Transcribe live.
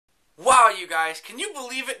Wow, you guys, can you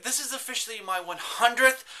believe it? This is officially my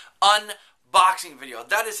 100th unboxing video.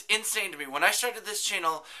 That is insane to me. When I started this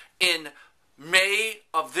channel in May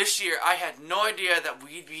of this year, I had no idea that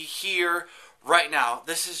we'd be here right now.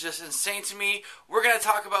 This is just insane to me. We're going to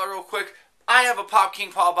talk about it real quick. I have a Pop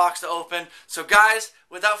King Paul box to open. So guys,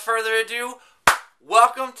 without further ado,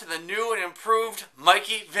 welcome to the new and improved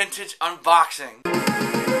Mikey Vintage unboxing.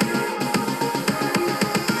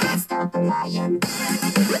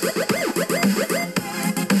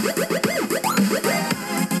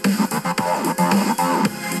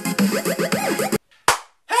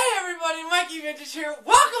 Mikey Vintage here.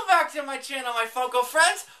 Welcome back to my channel, my Funko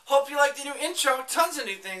Friends. Hope you like the new intro. Tons of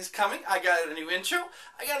new things coming. I got a new intro.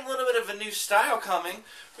 I got a little bit of a new style coming.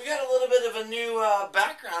 We got a little bit of a new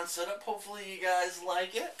background setup. Hopefully you guys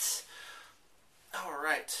like it.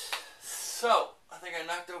 Alright. So, I think I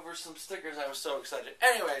knocked over some stickers. I was so excited.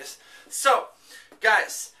 Anyways, so,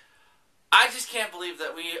 guys, I just can't believe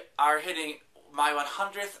that we are hitting my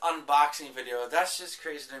 100th unboxing video. That's just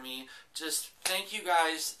crazy to me. Just thank you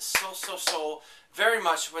guys so very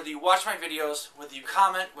much, whether you watch my videos, whether you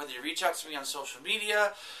comment, whether you reach out to me on social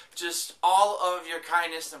media, just all of your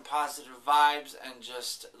kindness and positive vibes and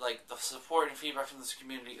just like the support and feedback from this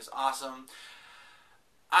community is awesome.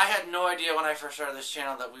 I had no idea when I first started this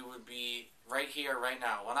channel that we would be right here, right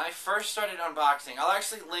now. When I first started unboxing, I'll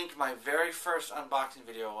actually link my very first unboxing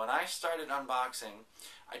video. When I started unboxing,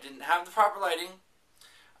 I didn't have the proper lighting.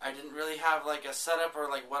 I didn't really have like a setup or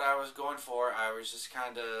like what I was going for. I was just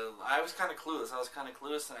kind of clueless. I was kind of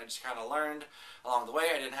clueless and I just kind of learned along the way.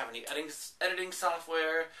 I didn't have any editing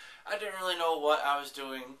software. I didn't really know what I was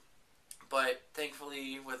doing. But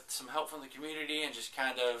thankfully, with some help from the community and just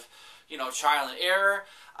kind of, you know, trial and error,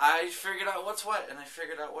 I figured out what's what and I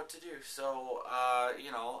figured out what to do. So,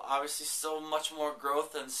 you know, obviously still much more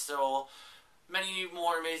growth and still many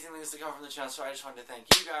more amazing things to come from the channel. So I just wanted to thank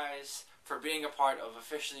you guys for being a part of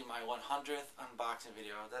officially my 100th unboxing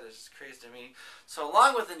video. That is crazy to me. So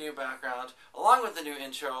along with the new background, along with the new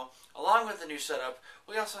intro, along with the new setup,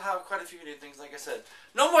 we also have quite a few new things. Like I said,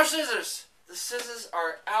 no more scissors. The scissors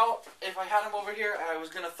are out. If I had them over here, I was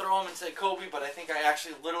going to throw them and say Kobe, but I think I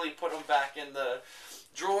actually literally put them back in the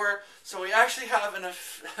drawer. So we actually have a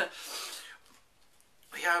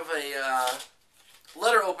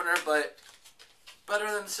letter opener, but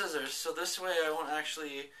better than scissors. So this way I won't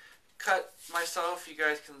actually cut myself. You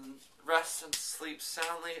guys can rest and sleep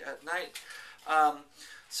soundly at night.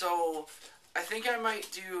 So I think I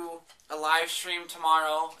might do a live stream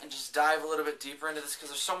tomorrow and just dive a little bit deeper into this because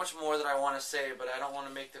there's so much more that I want to say, but I don't want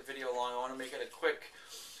to make the video long. I want to make it a quick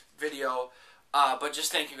video. But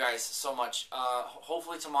just thank you guys so much.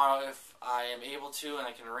 Hopefully tomorrow, if I am able to and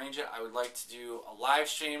I can arrange it, I would like to do a live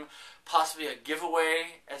stream, possibly a giveaway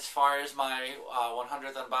as far as my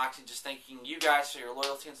 100th unboxing. Just thanking you guys for your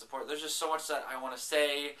loyalty and support. There's just so much that I want to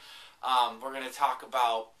say. We're going to talk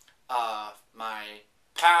about my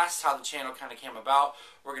past, how the channel kind of came about.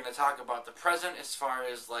 We're going to talk about the present as far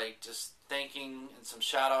as like just thanking and some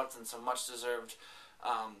shout outs and some much deserved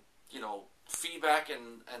you know, feedback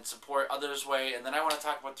and support others' way. And then I want to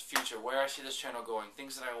talk about the future, where I see this channel going,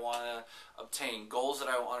 things that I want to obtain, goals that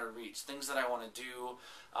I want to reach, things that I want to do,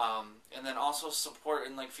 and then also support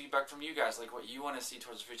and like feedback from you guys, like what you want to see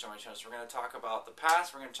towards the future on my channel. So we're going to talk about the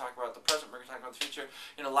past, we're going to talk about the present, we're going to talk about the future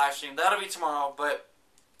in a live stream. That'll be tomorrow, but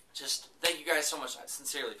just thank you guys so much,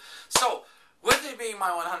 sincerely. So, with it being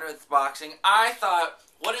my 100th boxing, I thought,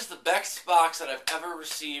 what is the best box that I've ever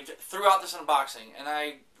received throughout this unboxing? And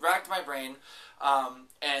I racked my brain,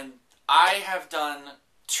 and I have done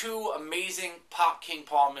 2 amazing Pop King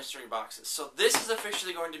Paul mystery boxes. So this is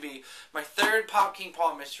officially going to be my 3rd Pop King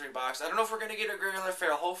Paul mystery box. I don't know if we're going to get a GRAIL or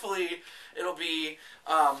fail. Hopefully it'll be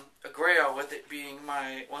a GRAIL with it being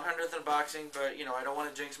my 100th unboxing, but you know, I don't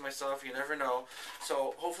want to jinx myself. You never know.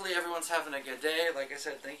 So hopefully everyone's having a good day. Like I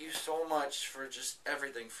said, thank you so much for just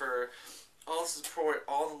everything, for all the support,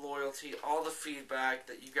 all the loyalty, all the feedback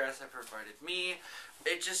that you guys have provided me.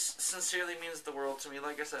 It just sincerely means the world to me.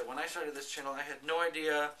 Like I said, when I started this channel, I had no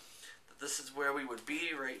idea that this is where we would be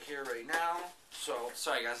right here, right now. So,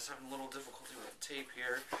 sorry guys, I'm having a little difficulty with the tape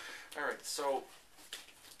here. Alright, so,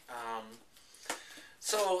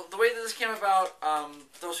 the way that this came about,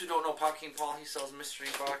 those who don't know Pop King Paul, he sells mystery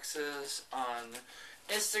boxes on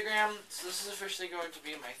Instagram. So this is officially going to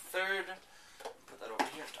be my 3rd, put that over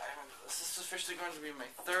here, this is officially going to be my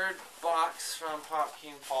 3rd box from Pop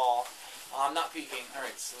King Paul. I'm not peeking.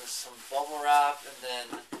 Alright, so there's some bubble wrap, and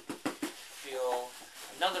then feel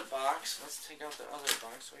another box. Let's take out the other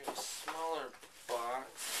box. We have a smaller box.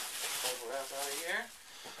 Bubble wrap out of here.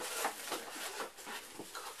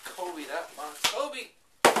 Kobe that box. Kobe!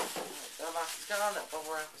 smaller box is gone. That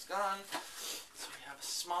bubble wrap is gone. So we have a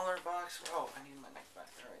smaller box. Oh, I need my knife back.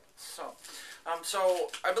 Alright, so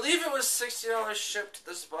I believe it was $60 shipped.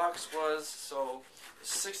 This box was, so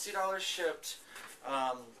 $60 shipped.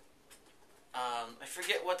 I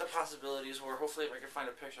forget what the possibilities were. Hopefully if I can find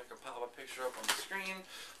a picture, I can pop a picture up on the screen.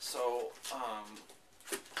 So,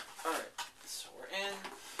 alright, so we're in.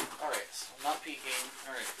 Alright, so I'm not peeking.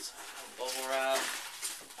 Alright, so bubble wrap.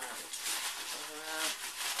 Alright, bubble wrap.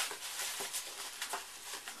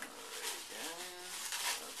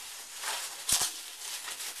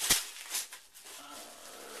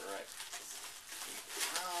 Alright,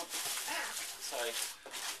 sorry.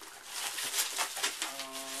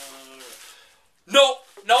 No,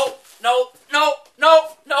 no, no, no,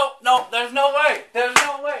 no, no, no, there's no way, there's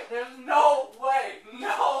no way, there's no way,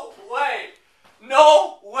 no way,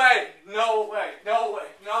 no way, no way, no way,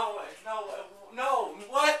 no way, no way, no,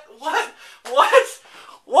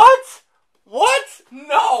 what,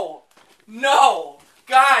 no, no,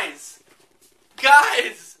 guys,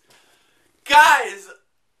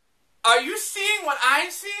 are you seeing what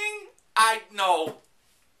I'm seeing? No,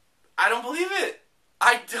 I don't believe it,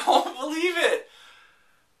 I don't believe it.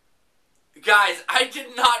 Guys, I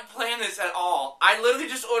did not plan this at all. I literally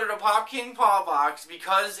just ordered a Pop King Paw box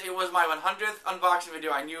because it was my 100th unboxing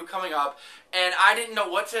video I knew coming up, and I didn't know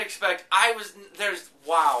what to expect.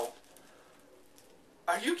 Wow.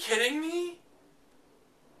 Are you kidding me?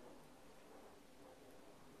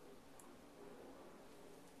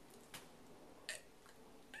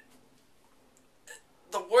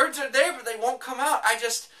 The words are there, but they won't come out.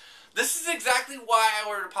 This is exactly why I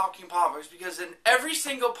ordered a Pop King Paw box, because in every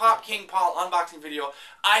single Pop King Paw unboxing video,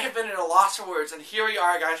 I have been at a loss for words, and here we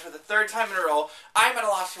are, guys, for the third time in a row. I'm at a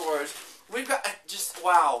loss for words. We've got,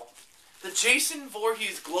 wow. The Jason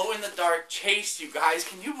Voorhees glow-in-the-dark chase, you guys.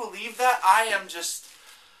 Can you believe that? I'm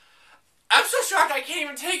so shocked I can't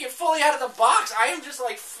even take it fully out of the box. I am just,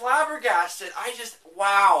 like, flabbergasted.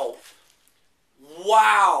 Wow.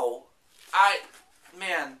 Wow.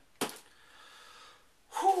 Man.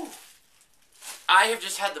 Whew. I have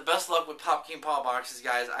just had the best luck with Pop King Paw boxes,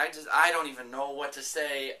 guys. I don't even know what to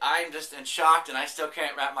say. I'm just in shock, and I still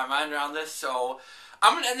can't wrap my mind around this. So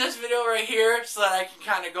I'm going to end this video right here so that I can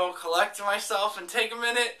kind of go collect myself and take a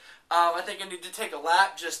minute. I think I need to take a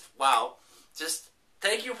lap. Wow.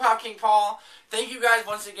 Thank you, Pop King Paw. Thank you guys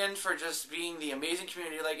once again for just being the amazing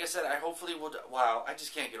community. Like I said, I hopefully will... Wow, I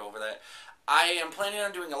just can't get over that. I am planning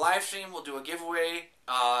on doing a live stream. We'll do a giveaway.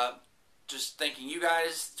 Just thanking you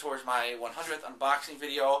guys towards my 100th unboxing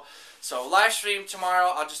video. So live stream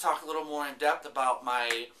tomorrow. I'll just talk a little more in depth about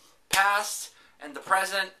my past and the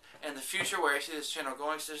present and the future, where I see this channel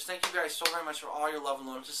going. So just thank you guys so very much for all your love and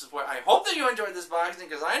loyalty. This is what I hope that you enjoyed this boxing,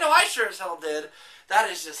 because I know I sure as hell did. That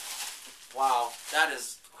is just, wow. That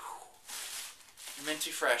is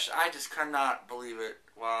minty fresh. I just cannot believe it.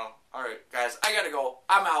 Wow. Alright, guys, I gotta go.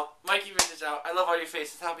 I'm out. Mikey Vintage out. I love all your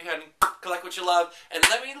faces. Happy hunting. Collect what you love. And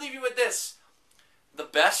let me leave you with this. The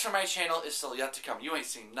best for my channel is still yet to come. You ain't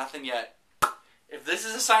seen nothing yet. If this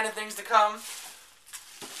is a sign of things to come,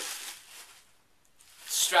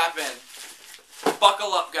 strap in.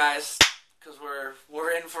 Buckle up, guys. Because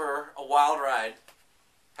we're in for a wild ride.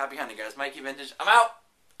 Happy hunting, guys. Mikey Vintage. I'm out.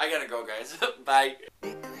 I gotta go, guys. Bye.